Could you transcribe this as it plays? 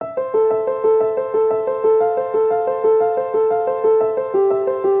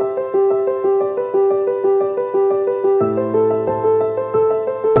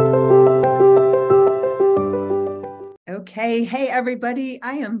Hey, everybody.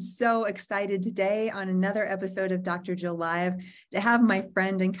 I am so excited today on another episode of Dr. Jill Live to have my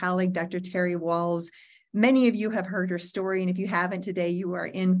friend and colleague, Dr. Terry Wahls. Many of you have heard her story, and if you haven't today, you are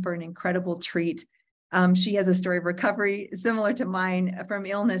in for an incredible treat. She has a story of recovery similar to mine from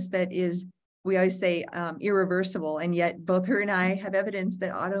illness that is, we always say, irreversible, and yet both her and I have evidence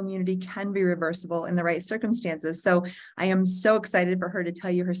that autoimmunity can be reversible in the right circumstances. So I am so excited for her to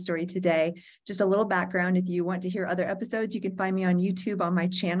tell you her story today. Just a little background, if you want to hear other episodes, you can find me on YouTube on my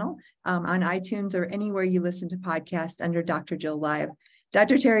channel, on iTunes, or anywhere you listen to podcasts under Dr. Jill Live.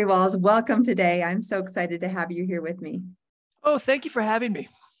 Dr. Terry Wahls, welcome today. I'm so excited to have you here with me. Oh, thank you for having me.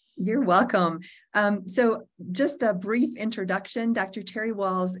 You're welcome. So just a brief introduction. Dr. Terry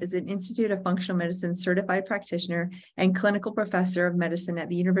Wahls is an Institute of Functional Medicine certified practitioner and clinical professor of medicine at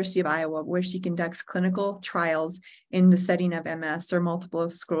the University of Iowa, where she conducts clinical trials in the setting of MS or multiple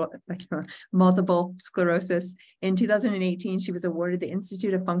sclerosis. In 2018, she was awarded the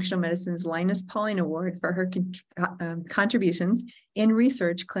Institute of Functional Medicine's Linus Pauling Award for her contributions in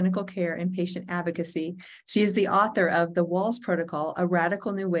research, clinical care, and patient advocacy. She is the author of The Wahls Protocol, a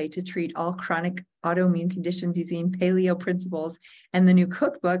radical new way to treat all chronic autoimmune conditions using paleo principles, and the new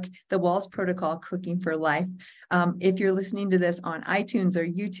cookbook, The Wahls Protocol, Cooking for Life. If you're listening to this on iTunes or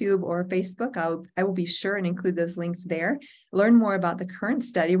YouTube or Facebook, I will be sure and include those links there. Learn more about the current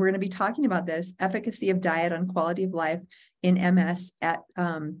study. We're going to be talking about this, efficacy of diet on quality of life in MS at,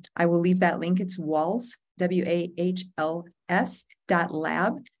 I will leave that link. It's Wahls,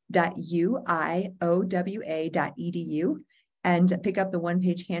 wahls.lab.uiowa.edu. and pick up the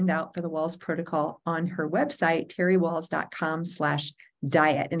one-page handout for the Wahls Protocol on her website,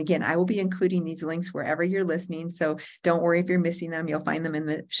 terrywahls.com/diet. And again, I will be including these links wherever you're listening, so don't worry if you're missing them. You'll find them in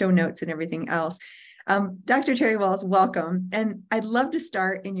the show notes and everything else. Dr. Terry Wahls, welcome. And I'd love to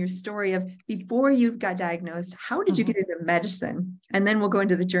start in your story of before you got diagnosed, how did you get into medicine? And then we'll go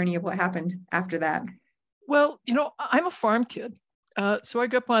into the journey of what happened after that. Well, I'm a farm kid. So I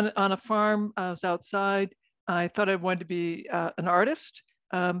grew up on a farm. I was outside. I thought I wanted to be an artist.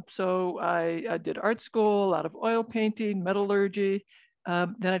 So I did art school, a lot of oil painting, metallurgy.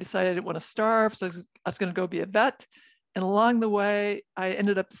 Then I decided I didn't want to starve, so I was going to go be a vet. And along the way, I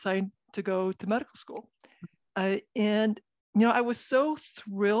ended up deciding to go to medical school. And I was so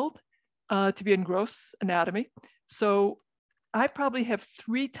thrilled to be in gross anatomy. So I probably have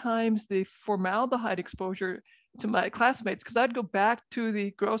 3 times the formaldehyde exposure to my classmates, because I'd go back to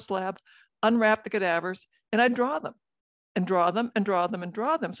the gross lab, unwrap the cadavers, and I'd draw them and draw them and draw them and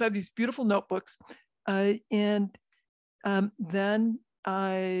draw them. So I have these beautiful notebooks. And then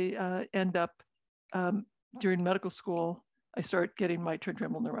I end up, during medical school, I start getting my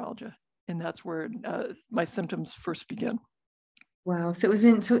trigeminal neuralgia. And that's where my symptoms first begin. Wow. So it was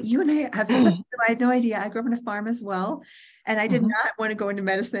so you and I have, I had no idea. I grew up on a farm as well. And I did not want to go into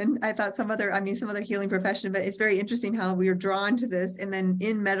medicine. I thought some other healing profession, but it's very interesting how we were drawn to this. And then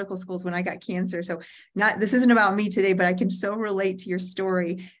in medical schools, when I got cancer, so this isn't about me today, but I can so relate to your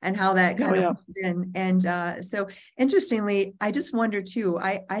story and how that kind of in. And so interestingly, I just wonder too,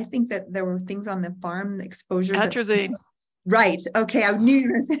 I think that there were things on the farm, exposures. Atrazine. Right. Okay. I knew you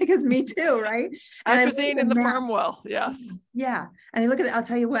were going to say, because me too. Right. Atrazine in the farm well. Yes. Yeah. And I look at it, I'll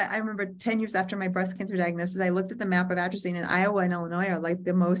tell you what, I remember 10 years after my breast cancer diagnosis, I looked at the map of atrazine, and Iowa and Illinois are like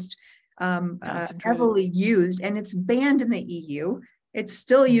the most heavily used, and it's banned in the EU. It's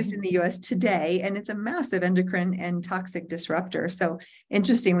still used in the US today, and it's a massive endocrine and toxic disruptor. So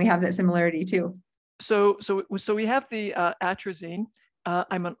interesting. We have that similarity too. So we have the atrazine.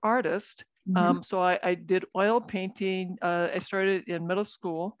 I'm an artist. So I did oil painting. I started in middle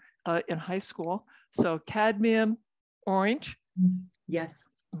school, in high school. So cadmium, orange. Yes.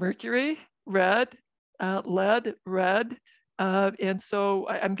 Mercury, red, lead, red. And so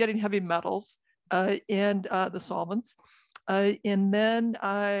I'm getting heavy metals and the solvents. And then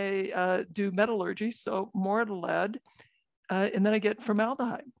I do metallurgy, so more lead. And then I get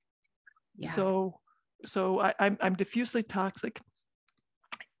formaldehyde. Yeah. So I'm diffusely toxic.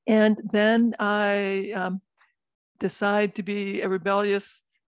 And then I decide to be a rebellious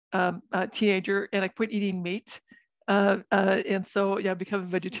teenager, and I quit eating meat. And so I become a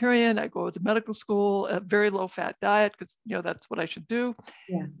vegetarian. I go to medical school, a very low fat diet, because that's what I should do.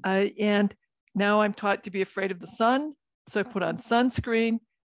 Yeah. And now I'm taught to be afraid of the sun. So I put on sunscreen.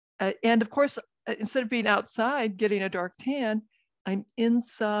 And of course, instead of being outside getting a dark tan, I'm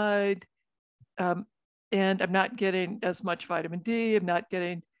inside, and I'm not getting as much vitamin D. I'm not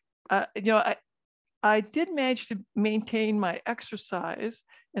getting, I did manage to maintain my exercise,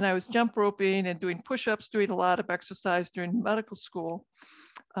 and I was jump roping and doing push-ups, doing a lot of exercise during medical school.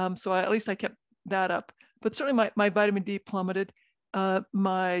 So at least I kept that up. but certainly my vitamin D plummeted.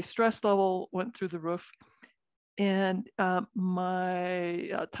 My stress level went through the roof, and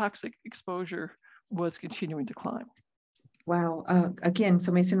my toxic exposure was continuing to climb. Wow. Again,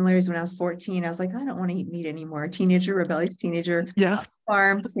 so many similarities. When I was 14, I was like, I don't want to eat meat anymore. Teenager, rebellious teenager, Yeah.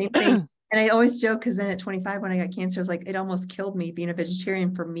 farm, same thing. And I always joke, because then at 25, when I got cancer, I was like, it almost killed me being a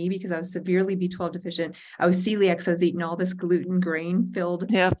vegetarian for me, because I was severely B12 deficient. I was celiac, so I was eating all this gluten, grain filled,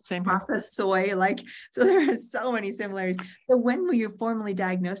 Same here. processed soy. Like, so there are so many similarities. So when were you formally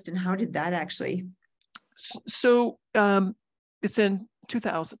diagnosed, and how did that actually? So it's in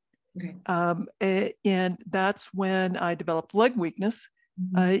 2000. Okay. And that's when I developed leg weakness.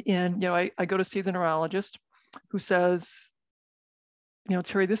 And I go to see the neurologist, who says,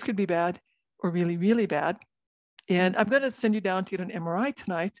 Terry, this could be bad or really, really bad. And I'm going to send you down to get an MRI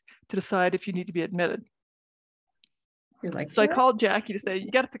tonight to decide if you need to be admitted. You're like, so I called Jackie to say, you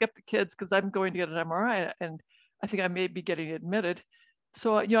got to pick up the kids, because I'm going to get an MRI and I think I may be getting admitted.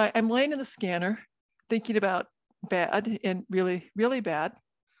 So, I'm laying in the scanner thinking about bad and really, really bad.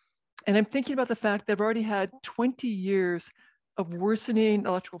 And I'm thinking about the fact that I've already had 20 years of worsening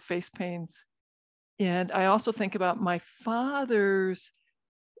electrical face pains. And I also think about my father's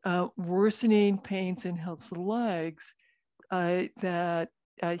worsening pains in his legs, that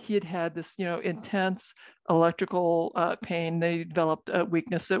he had this, intense electrical pain. They developed a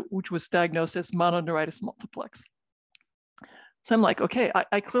weakness, which was diagnosed as mononeuritis multiplex. So I'm like, okay,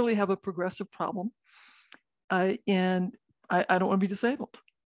 I clearly have a progressive problem, and I don't want to be disabled.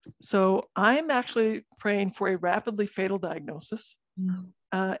 So I'm actually praying for a rapidly fatal diagnosis,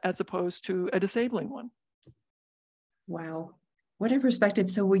 as opposed to a disabling one. Wow. What a perspective.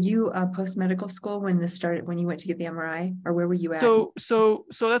 So were you post-medical school when this started, when you went to get the MRI, or where were you at? So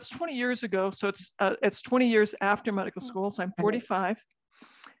that's 20 years ago. So it's 20 years after medical school. So I'm 45.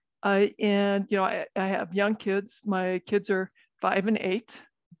 And, I have young kids. My kids are 5 and 8.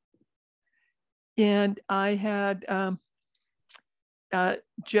 And I had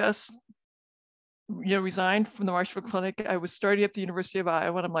just resigned from the Marshfield Clinic. I was starting at the University of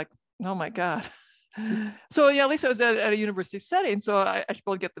Iowa, and I'm like, oh my God. So at least I was at a university setting, so I should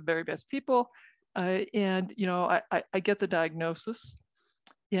be able to get the very best people. And I get the diagnosis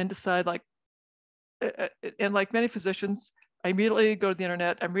and decide, and like many physicians, I immediately go to the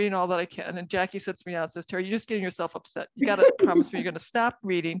internet. I'm reading all that I can, and Jackie sits me down and says, Terry, you're just getting yourself upset. You got to promise me you're going to stop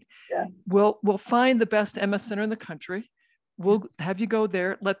reading. Yeah. We'll find the best MS center in the country. We'll have you go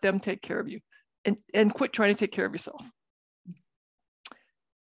there, let them take care of you, and quit trying to take care of yourself.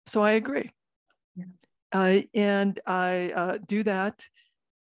 So I agree. Yeah. And I do that.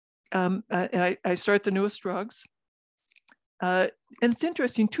 And I start the newest drugs. And it's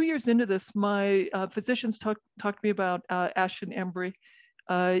interesting, 2 years into this, my physicians talked to me about Ashton Embry.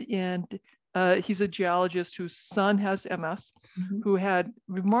 And he's a geologist whose son has MS, who had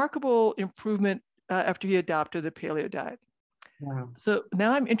remarkable improvement after he adopted the paleo diet. Wow. So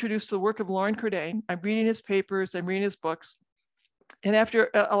now I'm introduced to the work of Loren Cordain. I'm reading his papers, I'm reading his books. And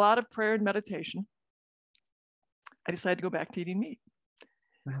after a lot of prayer and meditation, I decided to go back to eating meat.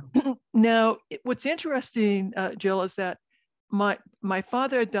 Wow. Now, what's interesting, Jill, is that my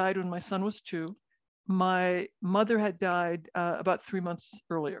father had died when my son was 2. My mother had died about 3 months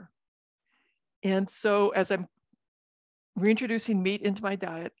earlier. And so as I'm reintroducing meat into my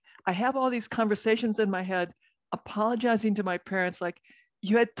diet, I have all these conversations in my head, apologizing to my parents, like,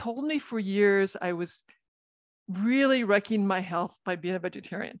 you had told me for years I was really wrecking my health by being a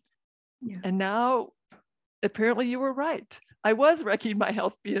vegetarian. Yeah. And now, apparently you were right. I was wrecking my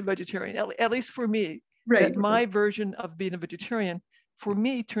health being a vegetarian, at least for me. Right. That my version of being a vegetarian, for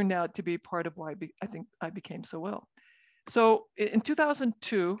me, turned out to be part of why I think I became so ill. So in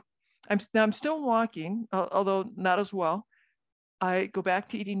 2002, I'm still walking, although not as well. I go back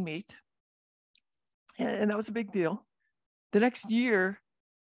to eating meat, and that was a big deal. The next year,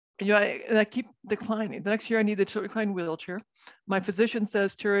 I keep declining. The next year, I need the tilt recline wheelchair. My physician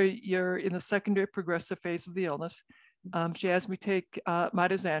says, Terry, you're in the secondary progressive phase of the illness. She has me take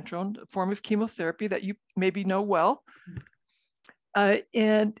mitoxantrone, a form of chemotherapy that you maybe know well,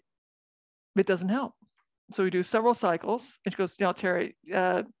 and it doesn't help. So we do several cycles, and she goes, Terry,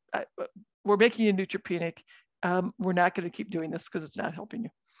 we're making you neutropenic. We're not going to keep doing this because it's not helping you.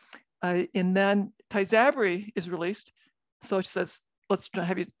 And then Tysabri is released. So she says, let's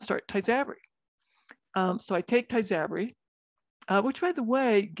have you start Tysabri. So I take Tysabri, which, by the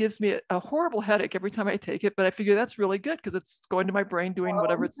way, gives me a horrible headache every time I take it, but I figure that's really good because it's going to my brain doing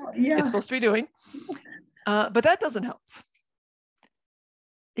whatever it's supposed to be doing. But that doesn't help.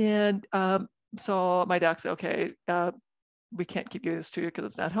 And so my doc said, okay, we can't keep giving this to you because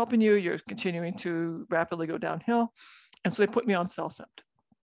it's not helping you. You're continuing to rapidly go downhill. And so they put me on CellCept.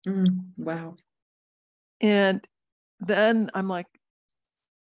 Wow. And then I'm like,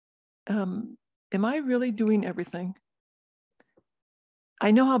 am I really doing everything?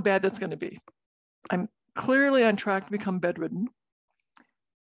 I know how bad that's going to be. I'm clearly on track to become bedridden.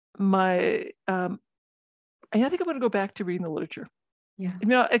 I think I'm going to go back to reading the literature. Yeah. You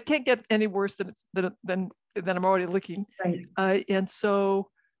know, it can't get any worse than I'm already looking. Right. And so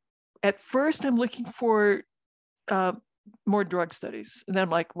at first I'm looking for more drug studies. And then I'm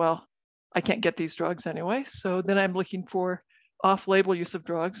like, well, I can't get these drugs anyway. So then I'm looking for off-label use of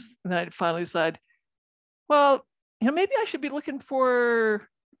drugs. And then I finally decide, well, you know, maybe I should be looking for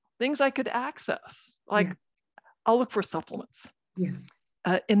things I could access. Like I'll look for supplements. Yeah.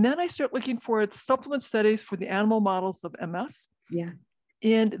 And then I start looking for supplement studies for the animal models of MS. Yeah.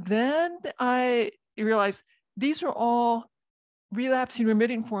 And then I realized these are all relapsing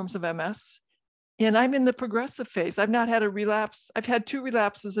remitting forms of MS. And I'm in the progressive phase. I've not had a relapse. I've had 2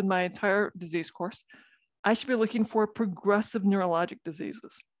 relapses in my entire disease course. I should be looking for progressive neurologic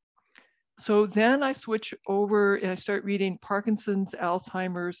diseases. So then I switch over and I start reading Parkinson's,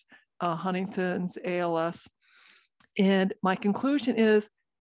 Alzheimer's, Huntington's, ALS. And my conclusion is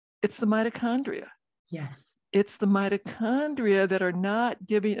it's the mitochondria. Yes. It's the mitochondria that are not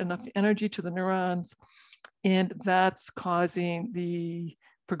giving enough energy to the neurons, and that's causing the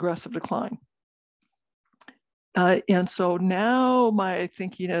progressive decline. And so now my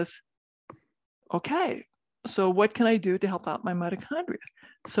thinking is, okay, so what can I do to help out my mitochondria?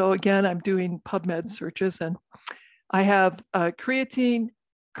 So again, I'm doing PubMed searches, and I have creatine,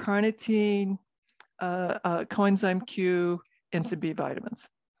 carnitine, coenzyme Q, and some B vitamins.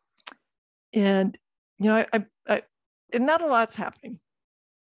 And, you know, and not a lot's happening.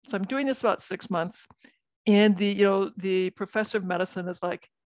 So I'm doing this about 6 months, and the professor of medicine is like,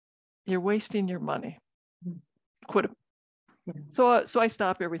 you're wasting your money. Quit it. Yeah. So I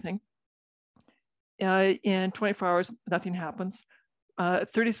stop everything. In 24 hours, nothing happens.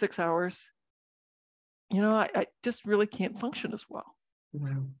 36 hours, you know, I just really can't function as well.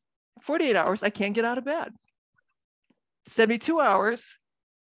 Wow. 48 hours, I can't get out of bed. 72 hours,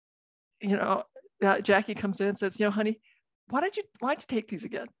 you know, Jackie comes in and says, you know, honey, why'd you take these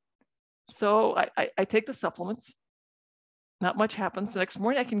again? So I take the supplements. Not much happens. The next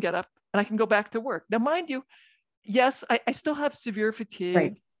morning I can get up and I can go back to work. Now, mind you, yes, I still have severe fatigue.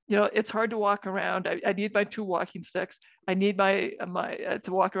 Right. You know, it's hard to walk around. I need my 2 walking sticks. I need my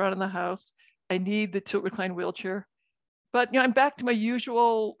to walk around in the house. I need the tilt recline wheelchair. But, you know, I'm back to my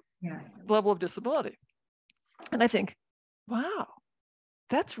usual level of disability. And I think, wow,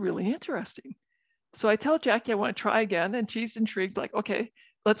 that's really interesting. So I tell Jackie I want to try again, and she's intrigued, like, okay,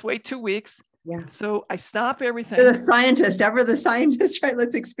 let's wait 2 weeks. Yeah. So I stop everything. You're the scientist, ever the scientist, right?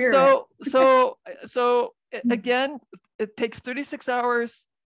 Let's experiment. So again, it takes 36 hours,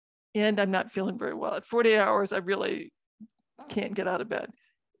 and I'm not feeling very well. At 48 hours, I really can't get out of bed.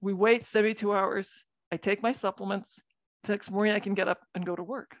 We wait 72 hours. I take my supplements. The next morning, I can get up and go to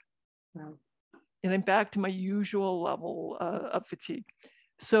work. Wow. And I'm back to my usual level of fatigue.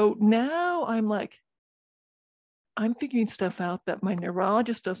 So now I'm like, I'm figuring stuff out that my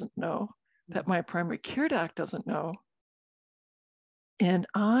neurologist doesn't know, that my primary care doc doesn't know. And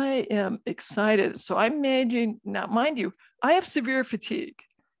I am excited. So I'm managing, now mind you, I have severe fatigue,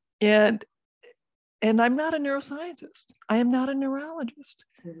 and I'm not a neuroscientist. I am not a neurologist.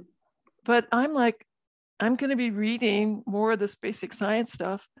 Mm-hmm. But I'm like, I'm going to be reading more of this basic science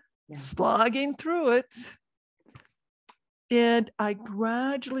stuff, slogging through it. And I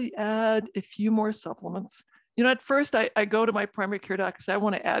gradually add a few more supplements. You know, at first I go to my primary care doc and say, I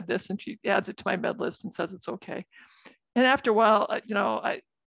want to add this, and she adds it to my med list and says it's okay. And after a while, you know,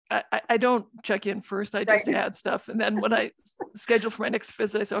 I don't check in first. I just add stuff. And then when I schedule for my next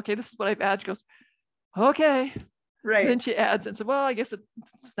visit, I say, okay, this is what I've added. She goes, okay. Right. And then she adds and said, well, I guess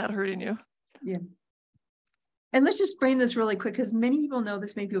it's not hurting you. Yeah. And let's just frame this really quick, because many people know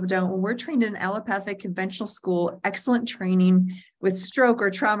this, many people don't. When we're trained in allopathic conventional school, excellent training with stroke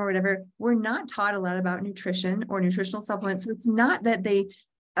or trauma or whatever, we're not taught a lot about nutrition or nutritional supplements. So it's not that they,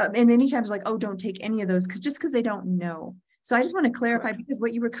 and many times like, oh, don't take any of those because they don't know. So I just want to clarify, because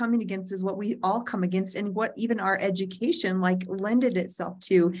what you were coming against is what we all come against, and what even our education like lended itself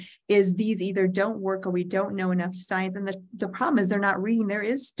to is these either don't work or we don't know enough science. And the problem is they're not reading. There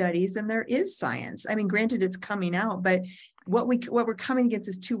is studies and there is science. I mean, granted, it's coming out, but what we're coming against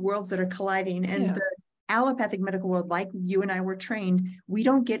is 2 worlds that are colliding. And the allopathic medical world, like you and I were trained, we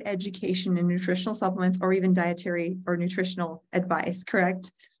don't get education in nutritional supplements or even dietary or nutritional advice,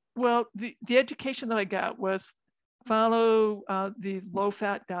 correct? Well, the education that I got was follow the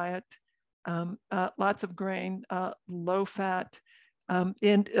low-fat diet, lots of grain, low fat,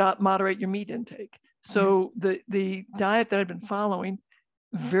 and moderate your meat intake. So the diet that I've been following,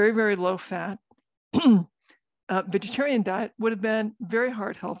 very, very low fat, vegetarian diet would have been very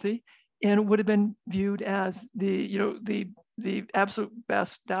heart healthy and would have been viewed as the absolute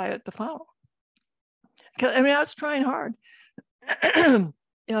best diet to follow. I mean, I was trying hard. And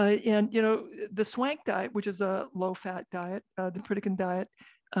the Swank diet, which is a low-fat diet, the Pritikin diet,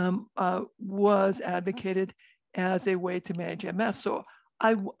 was advocated as a way to manage MS. So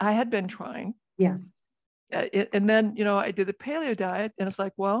I had been trying. Yeah. And then I did the paleo diet, and it's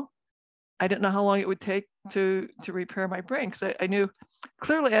like, well, I didn't know how long it would take to repair my brain, because I knew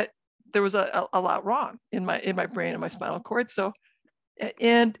clearly there was a lot wrong in my brain and my spinal cord. So,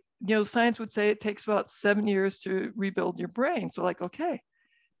 and science would say it takes about 7 years to rebuild your brain. So like, okay,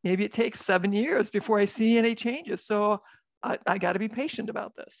 maybe it takes 7 years before I see any changes. So I got to be patient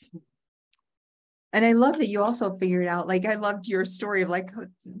about this. And I love that you also figured out, like, I loved your story of like to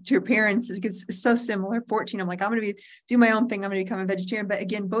your parents, because it's so similar. 14, I'm like, I'm going to do my own thing. I'm going to become a vegetarian. But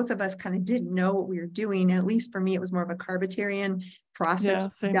again, both of us kind of didn't know what we were doing. And at least for me, it was more of a carbitarian processed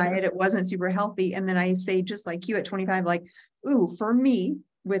diet. Here. It wasn't super healthy. And then I say, just like you at 25, like, ooh, for me,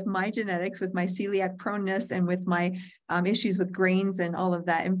 with my genetics, with my celiac proneness, and with my issues with grains and all of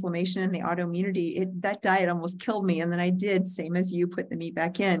that inflammation and the autoimmunity, that diet almost killed me. And then I did, same as you, put the meat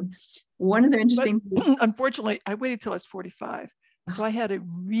back in. One of the interesting things, unfortunately, I waited till I was 45. So I had a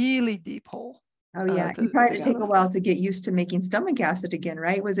really deep hole. Oh yeah, you probably had to take a while to get used to making stomach acid again,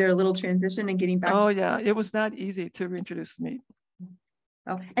 right? Was there a little transition in getting back? Oh yeah, it was not easy to reintroduce meat.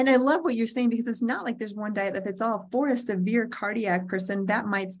 Oh, and I love what you're saying, because it's not like there's one diet that fits all. For a severe cardiac person, that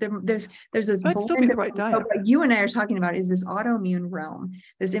might there's this blend the right diet. What you and I are talking about is this autoimmune realm,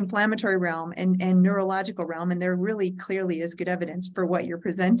 this inflammatory realm, and neurological realm, and there really clearly is good evidence for what you're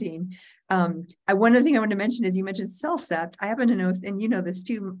presenting. One other thing I wanted to mention is you mentioned CellCept. I happen to know, and you know this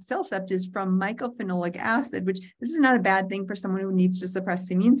too, CellCept is from mycophenolic acid, which this is not a bad thing for someone who needs to suppress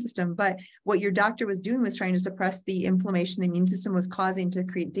the immune system. But what your doctor was doing was trying to suppress the inflammation the immune system was causing to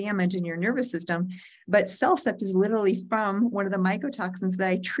create damage in your nervous system. But CellCept is literally from one of the mycotoxins that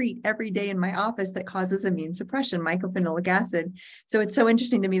I treat every day in my office that causes immune suppression, mycophenolic acid. So it's so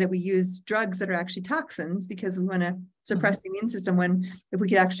interesting to me that we use drugs that are actually toxins because we want to suppress the immune system, when if we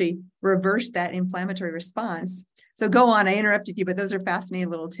could actually reverse that inflammatory response. So go on, I interrupted you, but those are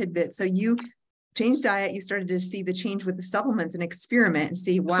fascinating little tidbits. So you changed diet, you started to see the change with the supplements and experiment and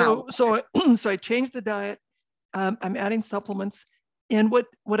see, wow. So I changed the diet. I'm adding supplements. And what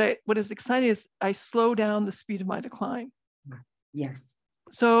is exciting is I slow down the speed of my decline. Yes.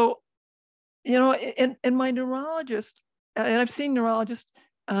 So, and my neurologist, and I've seen neurologists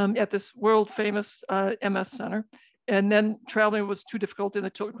at this world famous MS center, and then traveling was too difficult in the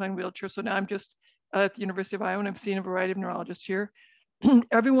tilt recline wheelchair. So now I'm just at the University of Iowa, and I've seen a variety of neurologists here.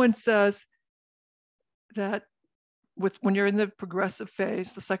 Everyone says that when you're in the progressive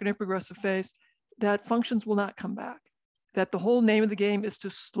phase, the secondary progressive phase, that functions will not come back. That the whole name of the game is to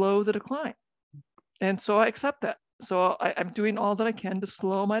slow the decline. And so I accept that. So I'm doing all that I can to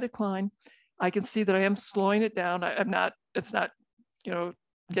slow my decline. I can see that I am slowing it down. It's not,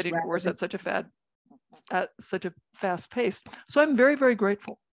 getting worse at such a fast pace. So I'm very, very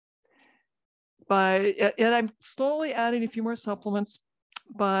grateful. And I'm slowly adding a few more supplements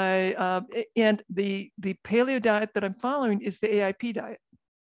and the paleo diet that I'm following is the AIP diet.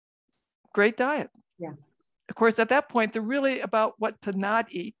 Great diet. Yeah. Of course, at that point, they're really about what to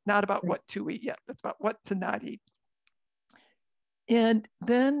not eat, not about what to eat yet. It's about what to not eat. And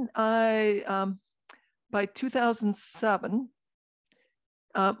then by 2007,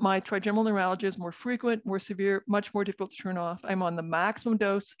 my trigeminal neuralgia is more frequent, more severe, much more difficult to turn off. I'm on the maximum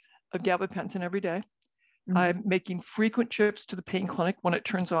dose of gabapentin every day. Mm-hmm. I'm making frequent trips to the pain clinic when it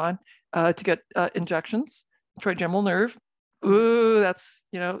turns on to get injections, trigeminal nerve. Ooh, that's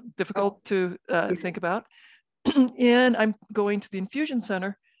difficult to think about. And I'm going to the infusion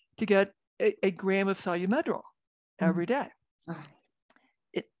center to get a gram of Solu-Medrol every day.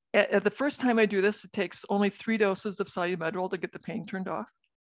 At the first time I do this, it takes only 3 doses of Solu-Medrol to get the pain turned off.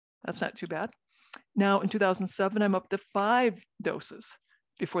 That's not too bad. Now in 2007, I'm up to 5 doses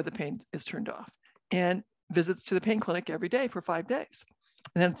before the pain is turned off, and visits to the pain clinic every day for 5 days.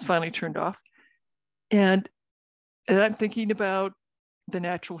 And then it's finally turned off. And I'm thinking about the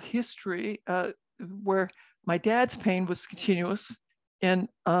natural history where my dad's pain was continuous and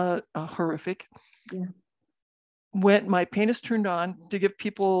horrific. Yeah. When my pain is turned on, to give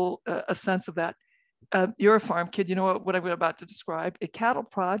people a sense of that, you're a farm kid, you know what I'm about to describe. A cattle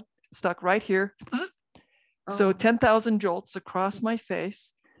prod stuck right here So Oh, 10,000 jolts across my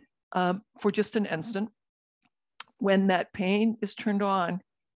face for just an instant. When that pain is turned on,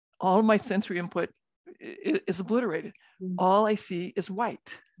 all of my sensory input is obliterated. All I see is white.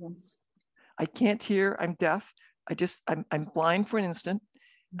 yes. I can't hear, I'm deaf. I'm blind for an instant.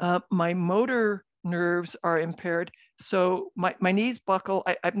 My motor nerves are impaired. So my knees buckle.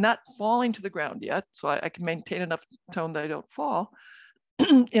 I'm not falling to the ground yet, so I can maintain enough tone that I don't fall.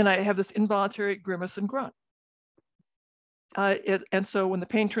 And I have this involuntary grimace and grunt. And so when the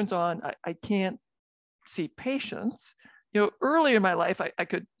pain turns on, I can't see patients. Earlier in my life, I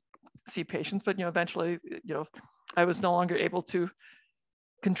could see patients, but eventually, I was no longer able to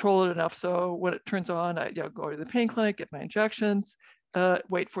control it enough. So when it turns on, I go to the pain clinic, get my injections,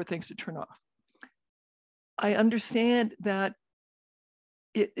 wait for things to turn off. I understand that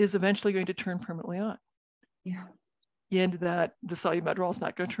it is eventually going to turn permanently on. Yeah. And that the Solu-Medrol is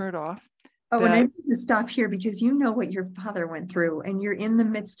not going to turn it off. Oh, and I need to stop here because you know what your father went through and you're in the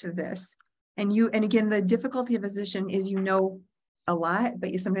midst of this. And again, the difficulty of a physician is a lot,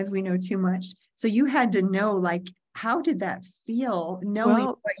 but sometimes we know too much. So you had to know, like, how did that feel, knowing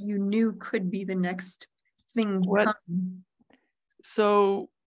what you knew could be the next thing coming? So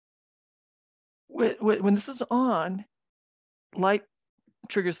when this is on, light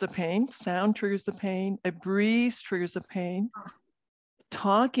triggers the pain, sound triggers the pain, a breeze triggers the pain,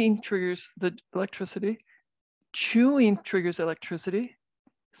 talking triggers the electricity, chewing triggers electricity,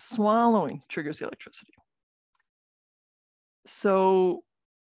 swallowing triggers the electricity. So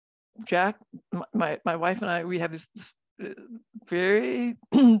Jack, my wife and I, we have this very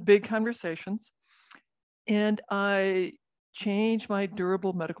big conversations, and I change my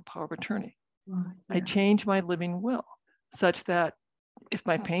durable medical power of attorney. Oh, yeah. I change my living will such that if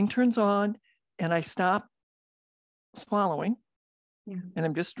my pain turns on and I stop swallowing, and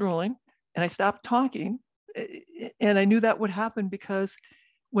I'm just drooling, and I stop talking, and I knew that would happen because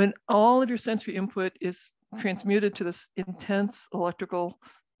when all of your sensory input is transmuted to this intense electrical,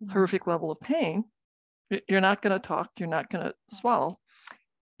 horrific level of pain, you're not going to talk, you're not going to swallow.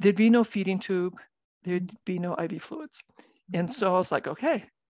 There'd be no feeding tube, there'd be no IV fluids. And so I was like, okay,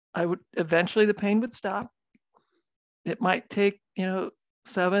 eventually the pain would stop. It might take,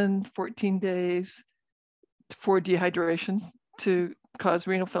 14 days for dehydration to cause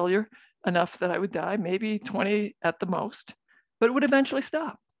renal failure, enough that I would die, maybe 20 at the most, but it would eventually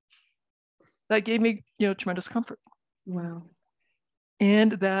stop. That gave me, tremendous comfort. Wow.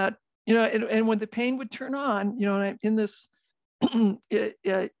 And that, and when the pain would turn on, and I'm in this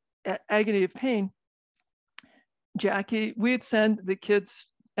agony of pain, Jackie, we'd send the kids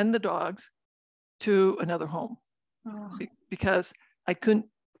and the dogs to another home because I couldn't,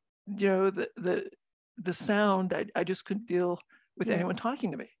 the sound, I just couldn't deal with anyone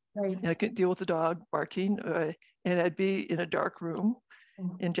talking to me. Right. And I couldn't deal with the dog barking, and I'd be in a dark room,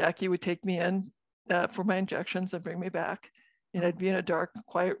 and Jackie would take me in for my injections and bring me back, and I'd be in a dark,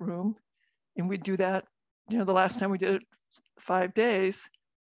 quiet room, and we'd do that. The last time we did it 5 days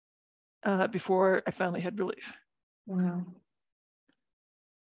before I finally had relief. Wow.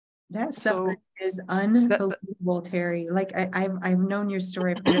 That suffering is unbelievable, Terry. Like I've known your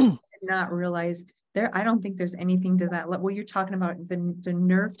story, but I did not realize I don't think there's anything to that. What you're talking about, the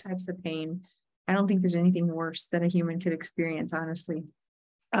nerve types of pain, I don't think there's anything worse that a human could experience, honestly.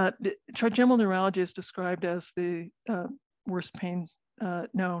 The trigeminal neuralgia is described as the worst pain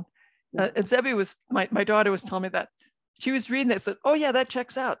known. And Zebby my daughter was telling me that. She was reading that, said, oh yeah, that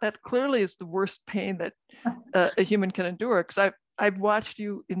checks out. That clearly is the worst pain that a human can endure, because I've watched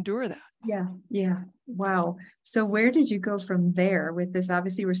you endure that. Yeah. Wow. So where did you go from there with this?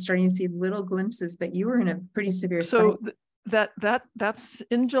 Obviously, we're starting to see little glimpses, but you were in a pretty severe So that's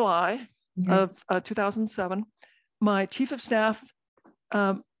in July of 2007. My chief of staff,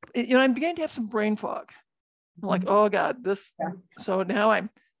 I'm beginning to have some brain fog. I'm like, oh God, so now I'm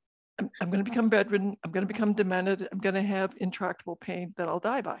going to become bedridden. I'm going to become demented. I'm going to have intractable pain that I'll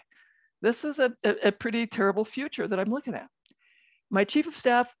die by. This is a pretty terrible future that I'm looking at. My chief of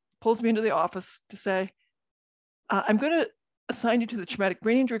staff pulls me into the office to say, I'm going to assign you to the traumatic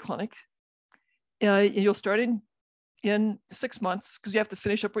brain injury clinic. You'll start in 6 months because you have to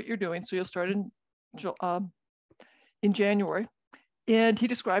finish up what you're doing. So you'll start in January. And he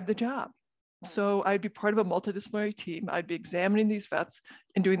described the job. So I'd be part of a multidisciplinary team. I'd be examining these vets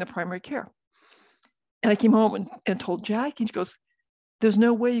and doing the primary care. And I came home and told Jackie, and she goes, there's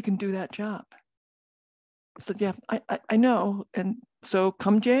no way you can do that job. I said, yeah, I know. And so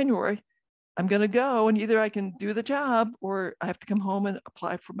come January, I'm going to go, and either I can do the job or I have to come home and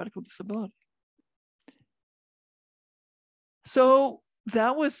apply for medical disability. So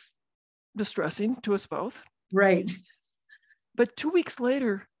that was distressing to us both. Right. But 2 weeks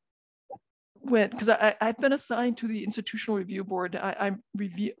later, because I've been assigned to the institutional review board. I'm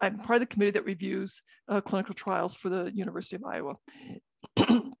part of the committee that reviews clinical trials for the University of Iowa.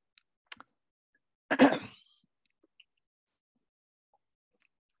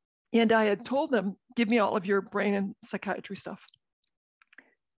 And I had told them, give me all of your brain and psychiatry stuff.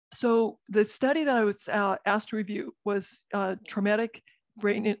 So the study that I was asked to review was traumatic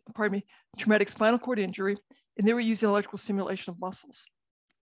spinal cord injury, and they were using electrical stimulation of muscles.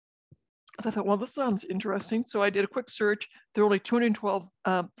 I thought, well, this sounds interesting. So I did a quick search. There were only 212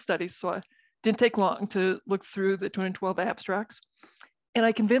 studies, so it didn't take long to look through the 212 abstracts. And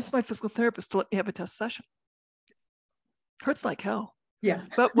I convinced my physical therapist to let me have a test session. Hurts like hell. Yeah.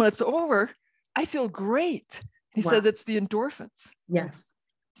 But when it's over, I feel great. He says it's the endorphins. Yes.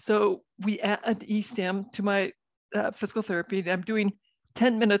 So we add e-stim to my physical therapy. And I'm doing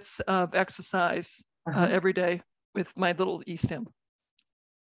 10 minutes of exercise every day with my little e-stim.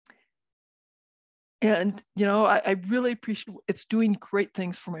 And, you know, I really appreciate it's doing great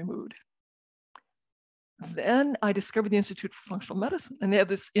things for my mood. Then I discovered the Institute for Functional Medicine, and they have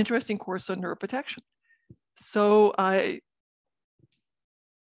this interesting course on neuroprotection. So I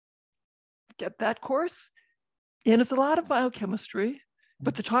get that course, and it's a lot of biochemistry,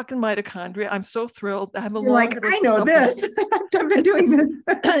 but they're talking mitochondria. I'm so thrilled. I have a longer list. I know this. I've been doing this.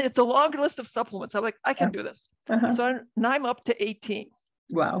 It's a longer list of supplements. I'm like, I can do this. So now I'm up to 18.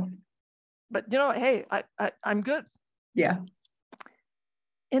 Wow. But you know, hey, I'm good. Yeah.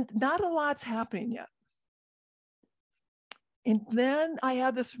 And not a lot's happening yet. And then I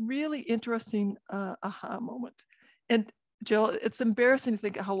had this really interesting aha moment. And Jill, it's embarrassing to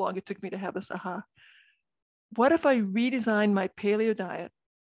think how long it took me to have this aha. What if I redesign my paleo diet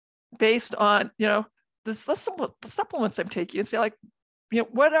based on, you know, the supplements I'm taking and say, like, you know,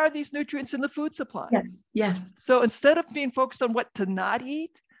 what are these nutrients in the food supply? Yes. Yes. So instead of being focused on what to not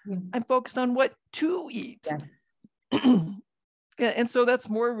eat, I'm focused on what to eat. Yes. And so that's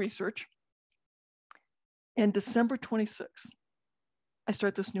more research. And December 26th, I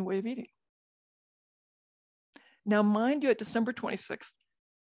start this new way of eating. Now, mind you, at December 26th,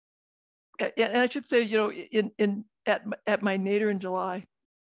 and I should say, you know, at my nadir in July,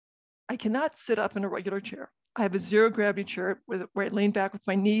 I cannot sit up in a regular chair. I have a zero gravity chair where I lean back with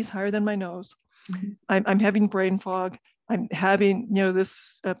my knees higher than my nose. I'm having brain fog. I'm having, you know,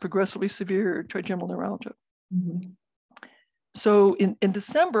 this progressively severe trigeminal neuralgia. So in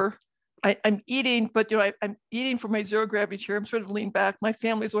December, I'm eating, but you know, I'm eating from my zero gravity chair. I'm sort of leaned back. My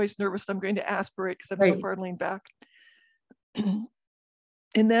family's always nervous I'm going to aspirate because I'm so far leaned back. And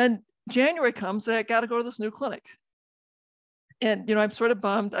then January comes, and I got to go to this new clinic. And you know, I'm sort of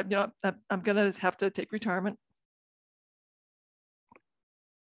bummed. I'm going to have to take retirement.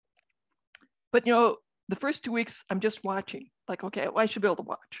 But you know, the first 2 weeks, I'm just watching. Like, okay, well, I should be able to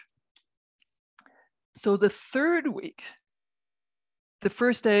watch. So the third week, the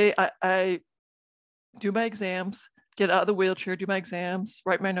first day, I do my exams, get out of the wheelchair, do my exams,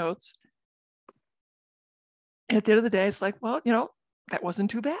 write my notes. And at the end of the day, it's like, well, you know, that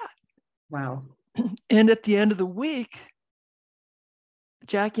wasn't too bad. Wow. And at the end of the week,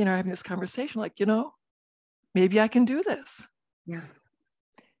 Jackie and I are having this conversation, like, you know, maybe I can do this. Yeah.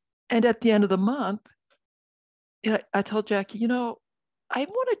 And at the end of the month, I told Jackie, you know, I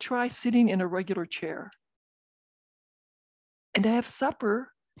want to try sitting in a regular chair. And to have supper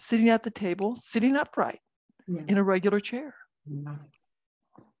sitting at the table, sitting upright in a regular chair. I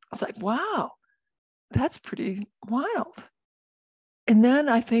was like, wow, that's pretty wild. And then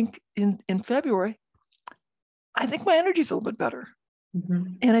I think in February, I think my energy is a little bit better.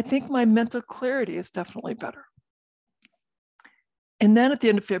 And I think my mental clarity is definitely better. And then at the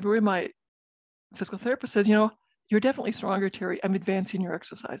end of February, my physical therapist says, you know, you're definitely stronger, Terry. I'm advancing your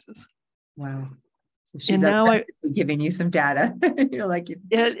exercises. Wow. So she's now giving you some data. You're like,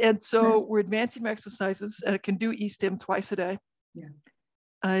 and so we're advancing my exercises, and I can do e-stim twice a day.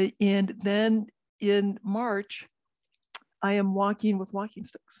 Yeah. And then in March, I am walking with walking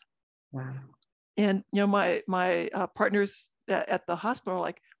sticks. Wow. And you know, my partners at the hospital are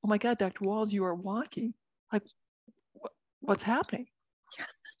like, oh my God, Dr. Walls, you are walking. Like, what's happening?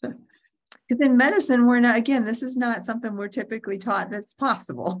 Because in medicine, we're not, again, this is not something we're typically taught that's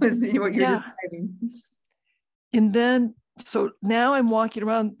possible, is what you're describing. And then, so now I'm walking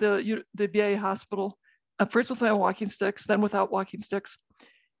around the VA hospital, first with my walking sticks, then without walking sticks.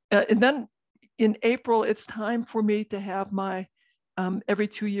 And then in April, it's time for me to have my every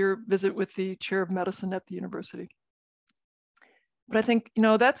 2-year visit with the chair of medicine at the university. But I think, you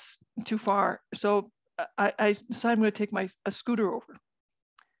know, that's too far. So I decided I'm going to take a scooter over.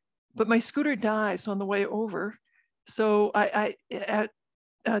 but my scooter dies on the way over. So I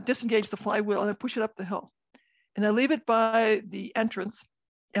disengage the flywheel and I push it up the hill. And I leave it by the entrance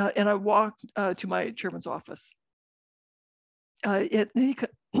and I walk to my chairman's office. And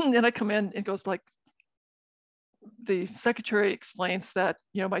I come in and goes like, the secretary explains that,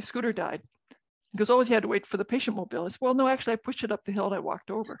 my scooter died. He goes, oh, you had to wait for the patient mobile. I said, well, no, actually I pushed it up the hill and I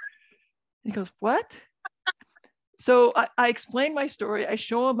walked over. He goes, what? So I explain my story. I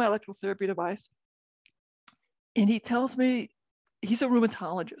show him my electrical therapy device. And he tells me he's a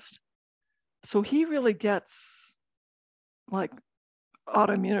rheumatologist. So he really gets like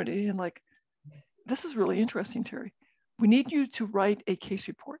autoimmunity and like, this is really interesting, Terry. We need you to write a case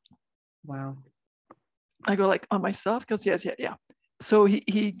report. Wow. I go like, on myself? He goes, yeah. So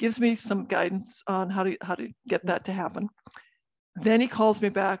he gives me some guidance on how to get that to happen. Then he calls me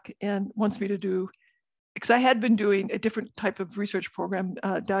back and wants me to do, because I had been doing a different type of research program,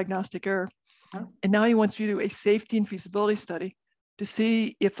 diagnostic error. Oh. And now he wants me to do a safety and feasibility study to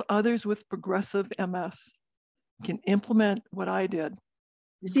see if others with progressive MS can implement what I did.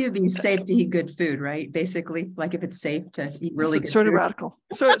 You see, it'd be safe to eat good food, right? Basically, like if it's safe to eat really good sort food. Of radical,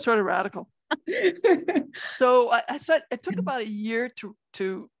 sort of radical. So it took about a year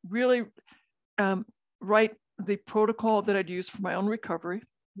to really write the protocol that I'd use for my own recovery.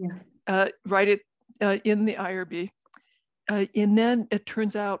 Yeah. Write it in the IRB, and then it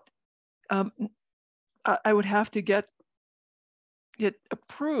turns out I would have to get it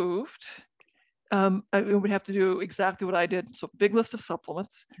approved. I would have to do exactly what I did. So big list of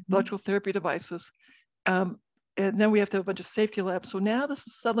supplements, electrical therapy devices, and then we have to have a bunch of safety labs. So now this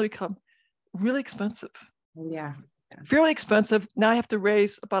has suddenly become really expensive. Yeah. Fairly expensive. Now I have to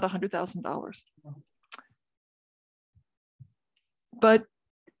raise about $100,000. But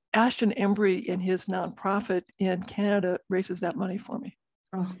Ashton Embry and his nonprofit in Canada raises that money for me.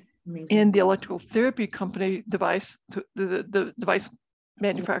 Oh, amazing. And the electrical therapy company device, the device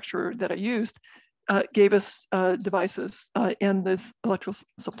manufacturer that I used, gave us devices and this electrical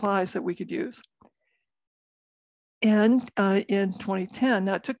supplies that we could use. And in 2010,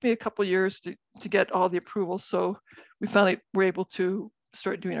 now it took me a couple of years to get all the approvals. So we finally were able to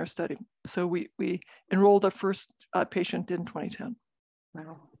start doing our study. So we enrolled our first patient in 2010.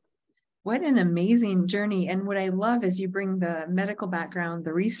 Wow. What an amazing journey. And what I love is you bring the medical background,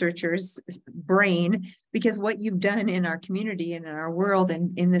 the researcher's brain, because what you've done in our community and in our world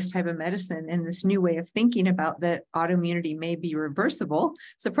and in this type of medicine and this new way of thinking about that autoimmunity may be reversible,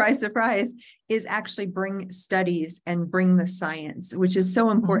 surprise, surprise, is actually bring studies and bring the science, which is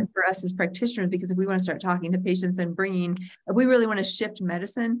so important for us as practitioners, because if we want to start talking to patients and if we really want to shift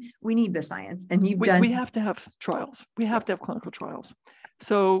medicine, we need the science. And we have to have trials. We have to have clinical trials.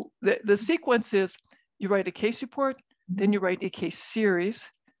 So the sequence is you write a case report, then you write a case series,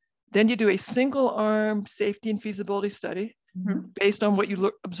 then you do a single arm safety and feasibility study based on what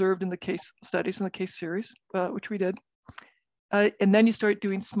you observed in the case studies in the case series, which we did. And then you start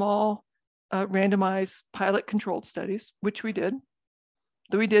doing small randomized pilot controlled studies, which we did.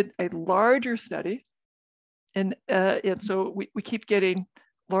 Then we did a larger study. And so we keep getting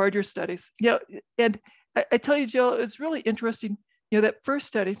larger studies. And I tell you, Jill, it's really interesting. That first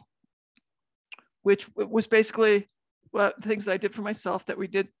study, which was basically things that I did for myself that we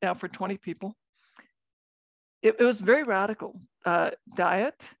did now for 20 people. It was very radical.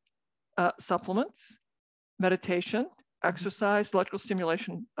 Diet, supplements, meditation, exercise, electrical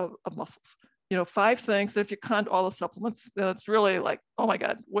stimulation of muscles. 5 things that if you count all the supplements, then it's really like, oh my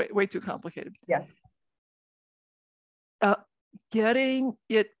God, way too complicated. Yeah. Getting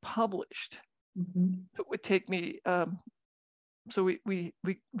it published, it would take me, so we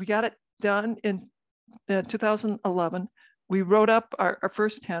got it done in 2011. We wrote up our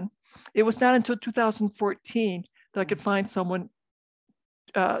first 10. It was not until 2014 that I could find someone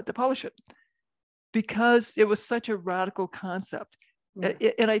to publish it, because it was such a radical concept. Yeah.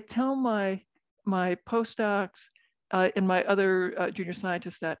 And I tell my postdocs and my other junior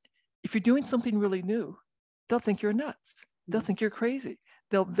scientists that if you're doing something really new, they'll think you're nuts. They'll think you're crazy.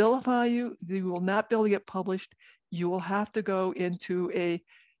 They'll vilify you. You will not be able to get published. You will have to go into a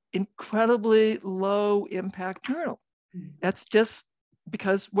incredibly low impact journal. That's just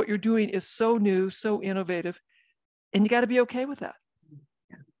because what you're doing is so new, so innovative, and you got to be okay with that.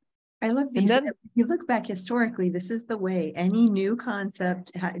 I love these. If you look back historically, this is the way. Any new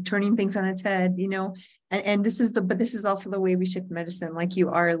concept, turning things on its head, and this is also the way we shift medicine. Like, you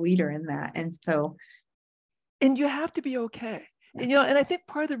are a leader in that, and you have to be okay. And I think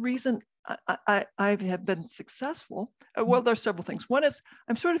part of the reason I have been successful, well, there's several things. One is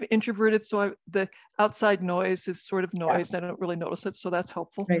I'm sort of introverted, so the outside noise is sort of noise. Yeah. I don't really notice it, so that's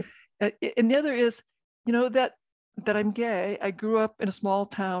helpful. Right. And the other is, you know, that I'm gay. I grew up in a small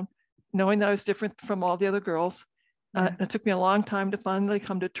town, knowing that I was different from all the other girls. And it took me a long time to finally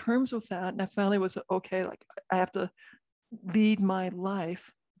come to terms with that. And I finally was okay, like I have to lead my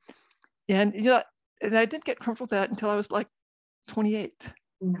life. And, you know, and I didn't get comfortable with that until I was like 28.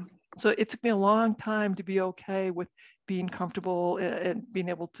 So it took me a long time to be okay with being comfortable and being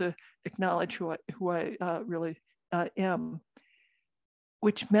able to acknowledge who I really am,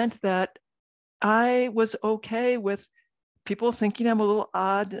 which meant that I was okay with people thinking I'm a little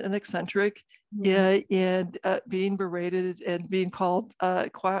odd and eccentric, and being berated and being called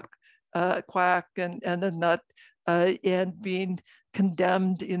quack and a nut, and being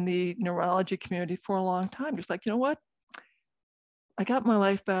condemned in the neurology community for a long time. Just like, you know what? I got my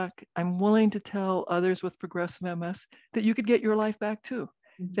life back. I'm willing to tell others with progressive MS that you could get your life back too.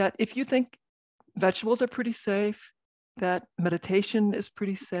 That if you think vegetables are pretty safe, that meditation is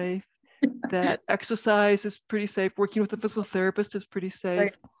pretty safe, that exercise is pretty safe, working with a physical therapist is pretty safe.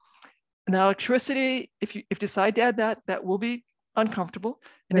 Right. Now, electricity, if you decide to add that, that will be uncomfortable.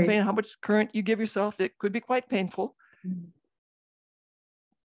 And depending on how much current you give yourself, it could be quite painful.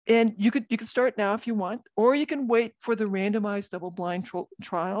 And you could start now if you want, or you can wait for the randomized double-blind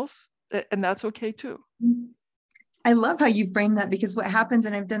trials, and that's okay too. I love how you frame that, because what happens,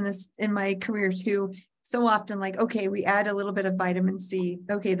 and I've done this in my career too, so often, like, okay, we add a little bit of vitamin C.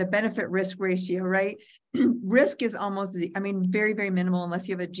 Okay, the benefit risk ratio, right? Risk is almost, I mean, very, very minimal unless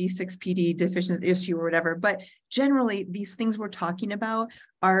you have a G6PD deficiency issue or whatever. But generally, these things we're talking about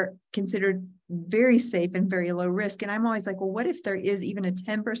are considered very safe and very low risk. And I'm always like, well, what if there is even a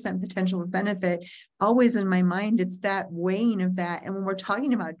 10% potential of benefit? Always in my mind, it's that weighing of that. And when we're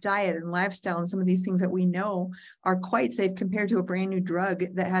talking about diet and lifestyle and some of these things that we know are quite safe compared to a brand new drug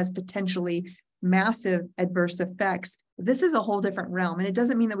that has potentially massive adverse effects, this is a whole different realm. And it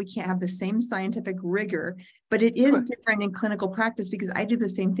doesn't mean that we can't have the same scientific rigor, but it is different in clinical practice, because I do the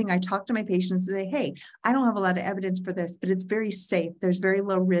same thing. I talk to my patients and say, hey, I don't have a lot of evidence for this, but it's very safe. There's very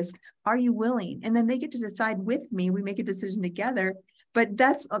low risk. Are you willing? And then they get to decide with me. We make a decision together. But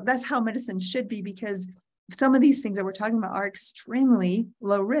that's how medicine should be, because some of these things that we're talking about are extremely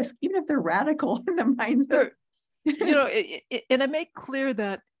low risk, even if they're radical in the minds of, you know, and I make clear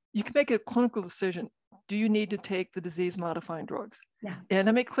that you can make a clinical decision. Do you need to take the disease-modifying drugs? Yeah. And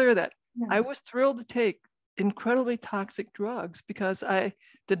I make clear that I was thrilled to take incredibly toxic drugs because I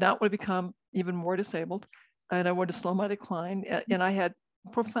did not want to become even more disabled, and I wanted to slow my decline, and I had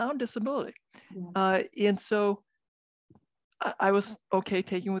profound disability. And so I was okay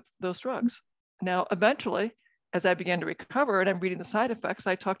taking with those drugs. Now, eventually, as I began to recover and I'm reading the side effects,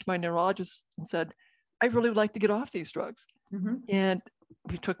 I talked to my neurologist and said, I really would like to get off these drugs. And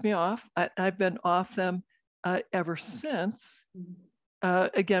he took me off. I've been off them ever since,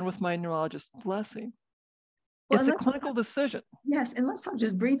 again, with my neurologist's blessing. Well, it's a clinical decision. Yes. And let's talk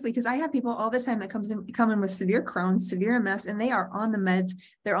just briefly, because I have people all the time that come in with severe Crohn's, severe MS, and they are on the meds.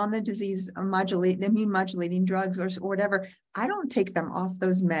 They're on the disease immune modulating drugs or whatever. I don't take them off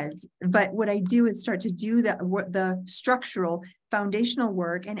those meds, but what I do is start to do the structural foundational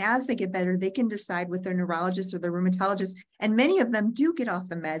work. And as they get better, they can decide with their neurologist or their rheumatologist. And many of them do get off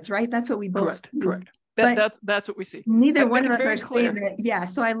the meds, right? That's what we both see. Correct. That's what we see. Neither one of us are saying that. Yeah.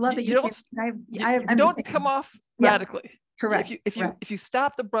 So I love that you don't come off radically. Correct. If you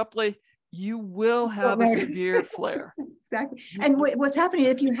stopped abruptly, you will have a severe flare. Exactly. And what's happening,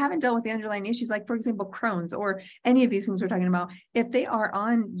 if you haven't dealt with the underlying issues, like, for example, Crohn's or any of these things we're talking about, if they are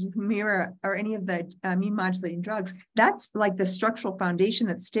on Humira or any of the immune modulating drugs, that's like the structural foundation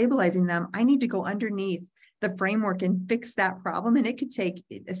that's stabilizing them. I need to go underneath the framework and fix that problem. And it could take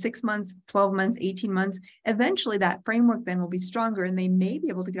 6 months, 12 months, 18 months. Eventually that framework then will be stronger and they may be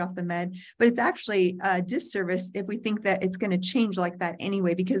able to get off the med, but it's actually a disservice if we think that it's going to change like that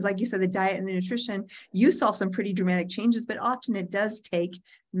anyway, because like you said, the diet and the nutrition, you saw some pretty dramatic changes, but often it does take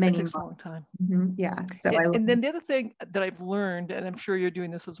many months. A long time. Yeah. So and then the other thing that I've learned, and I'm sure you're doing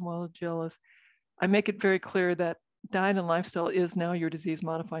this as well, Jill, is I make it very clear that diet and lifestyle is now your disease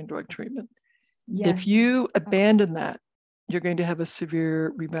modifying drug treatment. Yes. If you abandon that, you're going to have a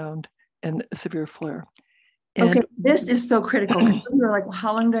severe rebound and a severe flare. And okay, this is so critical. You're like, well,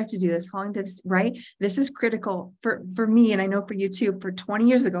 how long do I have to do this? How long does, right? This is critical for me, and I know for you too. For 20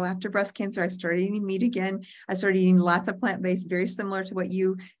 years ago, after breast cancer, I started eating meat again. I started eating lots of plant-based, very similar to what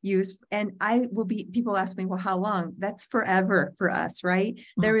you use. And people ask me, well, how long? That's forever for us, right?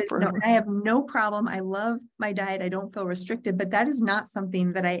 There is I have no problem. I love my diet. I don't feel restricted, but that is not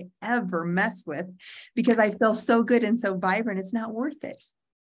something that I ever mess with because I feel so good and so vibrant. It's not worth it.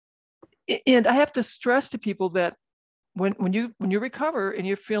 And I have to stress to people that when you recover and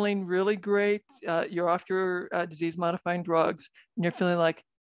you're feeling really great, you're off your disease modifying drugs, and you're feeling like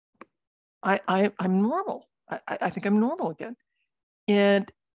I'm normal. I think I'm normal again.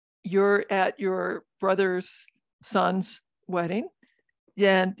 And you're at your brother's son's wedding,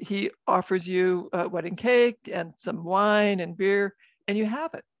 and he offers you a wedding cake and some wine and beer, and you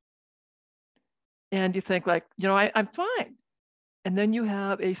have it. And you think like, I'm fine. And then you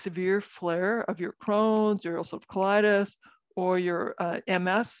have a severe flare of your Crohn's, your ulcerative colitis, or your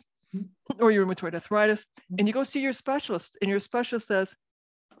MS, or your rheumatoid arthritis, and you go see your specialist, and your specialist says,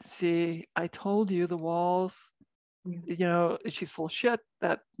 see, I told you the walls, she's full of shit,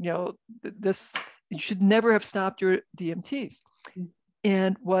 that, this, you should never have stopped your DMTs.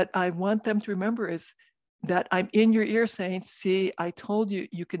 And what I want them to remember is that I'm in your ear saying, see, I told you,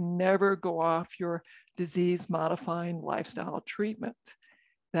 you can never go off your disease modifying lifestyle treatment,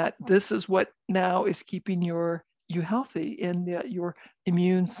 that this is what now is keeping you healthy, and your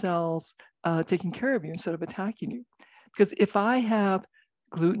immune cells taking care of you instead of attacking you. Because if I have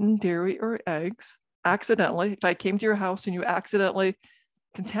gluten, dairy, or eggs accidentally, if I came to your house and you accidentally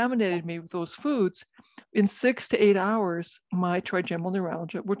contaminated me with those foods, in 6 to 8 hours, my trigeminal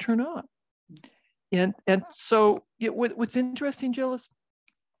neuralgia would turn on. And so what's interesting, Jill, is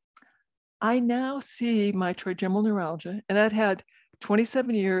I now see my trigeminal neuralgia, and I'd had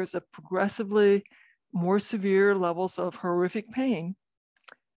 27 years of progressively more severe levels of horrific pain.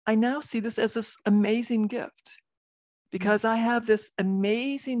 I now see this as this amazing gift, because I have this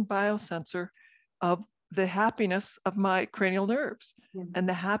amazing biosensor of the happiness of my cranial nerves and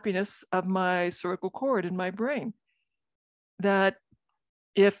the happiness of my cervical cord in my brain. That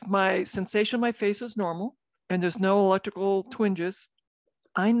if my sensation of my face is normal and there's no electrical twinges,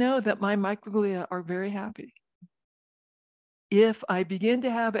 I know that my microglia are very happy. If I begin to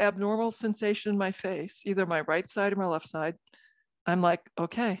have abnormal sensation in my face, either my right side or my left side, I'm like,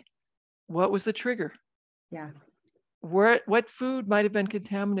 okay, what was the trigger? Yeah. What food might have been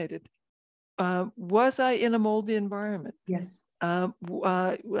contaminated? Was I in a moldy environment? Yes.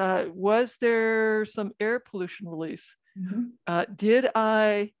 Was there some air pollution release? Did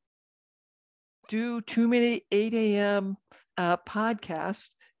I do too many 8 a.m. Podcasts?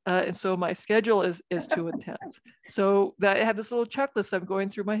 And so my schedule is too intense. So that I have this little checklist I'm going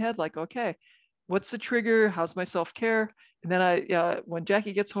through my head, like, okay, what's the trigger? How's my self-care? And then when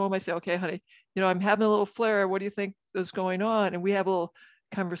Jackie gets home, I say, okay, honey, I'm having a little flare. What do you think is going on? And we have a little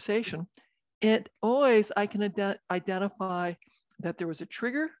conversation. And always I can identify that there was a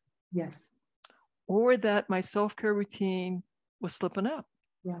trigger. Yes. Or that my self-care routine was slipping up.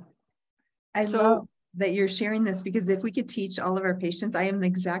 Yeah. I love that you're sharing this, because if we could teach all of our patients, I am the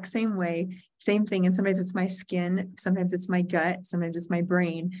exact same way, same thing. And sometimes it's my skin, sometimes it's my gut, sometimes it's my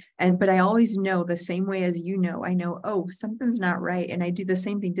brain. But I always know the same way as I know, oh, something's not right. And I do the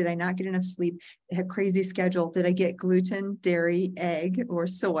same thing. Did I not get enough sleep? A crazy schedule. Did I get gluten, dairy, egg, or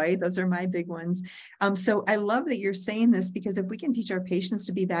soy? Those are my big ones. So I love that you're saying this, because if we can teach our patients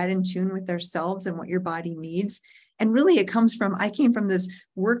to be that in tune with themselves and what your body needs. And really it comes from, I came from this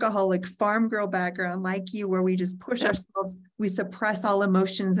workaholic farm girl background like you, where we just push ourselves, we suppress all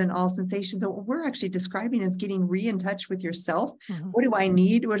emotions and all sensations. So what we're actually describing is getting in touch with yourself. What do I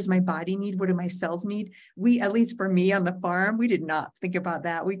need? What does my body need? What do my cells need? We, at least for me on the farm, we did not think about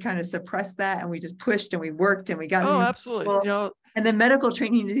that. We kind of suppressed that, and we just pushed and we worked and we got. Oh, absolutely. And then medical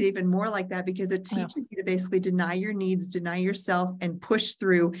training is even more like that, because it teaches you to basically deny your needs, deny yourself, and push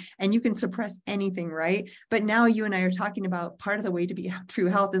through, and you can suppress anything, right? But now you and I are talking about part of the way to be true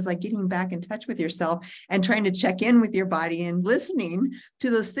health is like getting back in touch with yourself and trying to check in with your body and listening to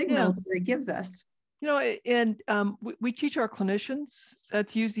those signals that it gives us. And we teach our clinicians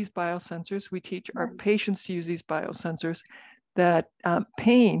to use these biosensors. We teach our patients to use these biosensors, that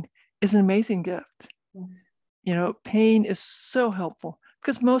pain is an amazing gift. Yes. Pain is so helpful,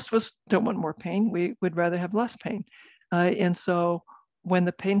 because most of us don't want more pain. We would rather have less pain. And so when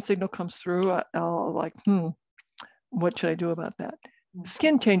the pain signal comes through, I'll like, what should I do about that?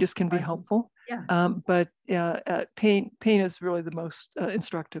 Skin changes can be helpful, but pain is really the most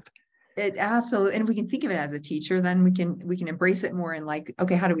instructive. It absolutely, and if we can think of it as a teacher, then we can embrace it more and like,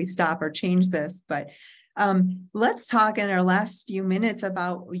 okay, how do we stop or change this? But let's talk in our last few minutes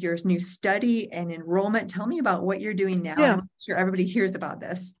about your new study and enrollment. Tell me about what you're doing now. And I'm sure everybody hears about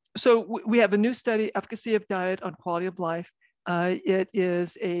this. So we have a new study, Efficacy of Diet on Quality of Life. It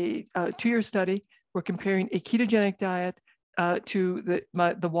is a 2-year study. We're comparing a ketogenic diet to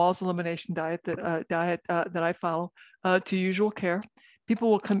the Wahls elimination diet that I follow to usual care.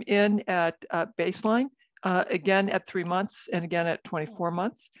 People will come in at baseline, again at 3 months, and again at 24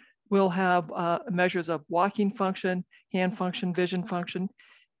 months. We'll have measures of walking function, hand function, vision function.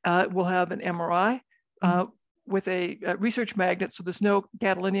 We'll have an MRI with a research magnet, so there's no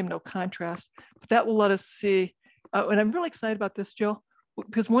gadolinium, no contrast. But that will let us see, and I'm really excited about this, Jill,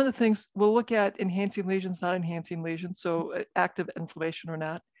 because one of the things we'll look at enhancing lesions, not enhancing lesions, so active inflammation or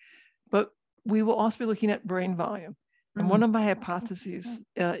not. But we will also be looking at brain volume. And one of my hypotheses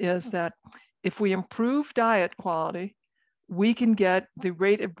is that if we improve diet quality, we can get the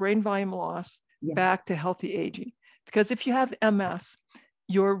rate of brain volume loss back to healthy aging. Because if you have MS,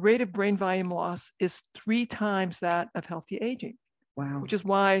 your rate of brain volume loss is 3 times that of healthy aging. Wow. Which is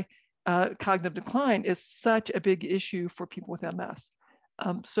why cognitive decline is such a big issue for people with MS.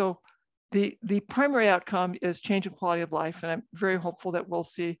 So the primary outcome is change in quality of life. And I'm very hopeful that we'll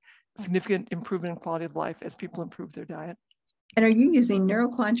see significant improvement in quality of life as people improve their diet. And are you using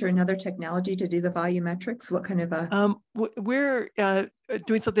NeuroQuant or another technology to do the volumetrics? What kind of we're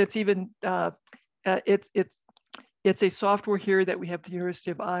doing something that's even it's a software here that we have at the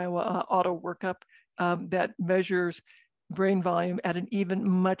University of Iowa auto workup that measures brain volume at an even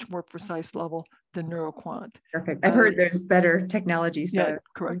much more precise level than NeuroQuant. Perfect. I've heard there's better technologies. Yeah,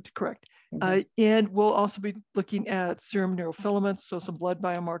 correct. And we'll also be looking at serum neurofilaments, so some blood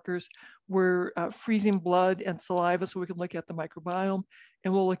biomarkers. We're freezing blood and saliva so we can look at the microbiome,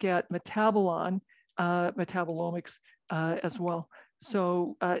 and we'll look at metabolomics as well.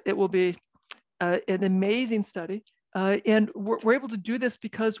 So it will be an amazing study. And we're able to do this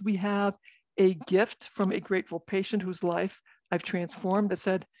because we have a gift from a grateful patient whose life I've transformed that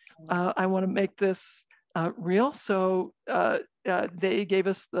said, I want to make this real. So they gave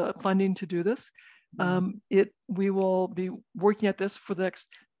us the funding to do this. We will be working at this for the next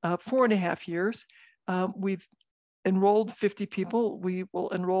 4.5 years. We've enrolled 50 people. We will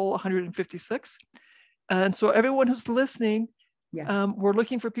enroll 156. And so everyone who's listening, we're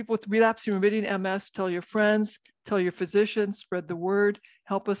looking for people with relapsing remitting MS. Tell your friends, tell your physicians, spread the word,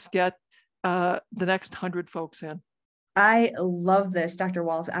 help us get the next 100 folks in. I love this, Dr.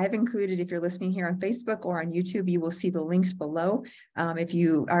 Walls. I've included, if you're listening here on Facebook or on YouTube, you will see the links below. If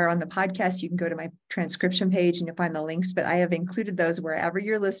you are on the podcast, you can go to my transcription page and you'll find the links, but I have included those wherever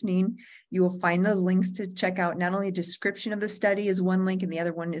you're listening. You will find those links to check out. Not only a description of the study is one link, and the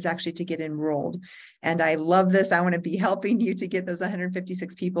other one is actually to get enrolled. And I love this. I want to be helping you to get those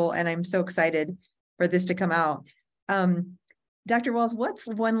 156 people. And I'm so excited for this to come out. Dr. Walls, what's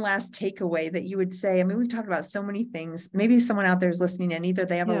one last takeaway that you would say? I mean, we've talked about so many things. Maybe someone out there is listening and either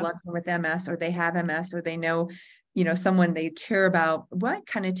they have a loved one with MS or they have MS or they know, someone they care about. What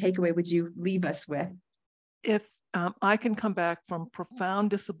kind of takeaway would you leave us with? If I can come back from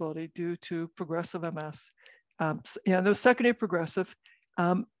profound disability due to progressive MS, the secondary progressive,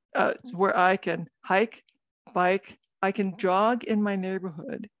 where I can hike, bike, I can jog in my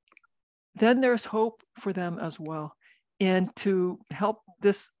neighborhood, then there's hope for them as well. And to help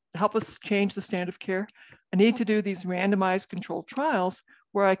us change the standard of care, I need to do these randomized controlled trials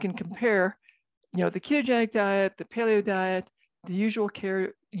where I can compare, the ketogenic diet, the paleo diet, the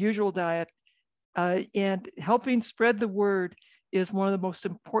usual diet, and helping spread the word is one of the most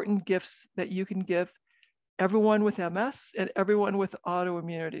important gifts that you can give everyone with MS and everyone with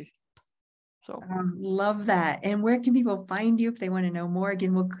autoimmunity. So love that. And where can people find you if they want to know more?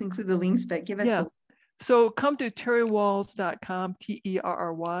 Again, we'll include the links, but give us the. So come to terrywalls.com,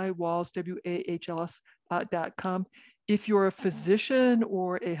 Terry, Walls, WAHLS.com. If you're a physician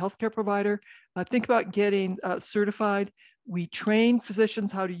or a healthcare provider, think about getting certified. We train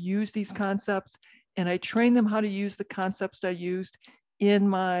physicians how to use these concepts, and I train them how to use the concepts I used in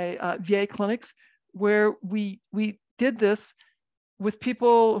my VA clinics, where we did this with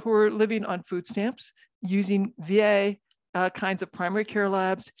people who are living on food stamps, using VA kinds of primary care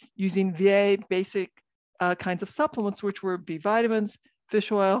labs, using VA basic kinds of supplements, which were B vitamins,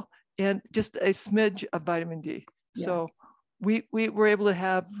 fish oil, and just a smidge of vitamin D. So we were able to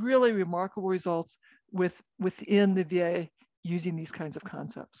have really remarkable results within the VA using these kinds of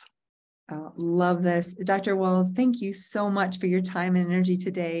concepts. Love this. Dr. Walls, thank you so much for your time and energy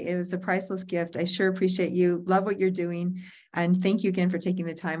today. It was a priceless gift. I sure appreciate you. Love what you're doing. And thank you again for taking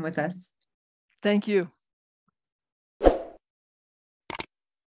the time with us. Thank you.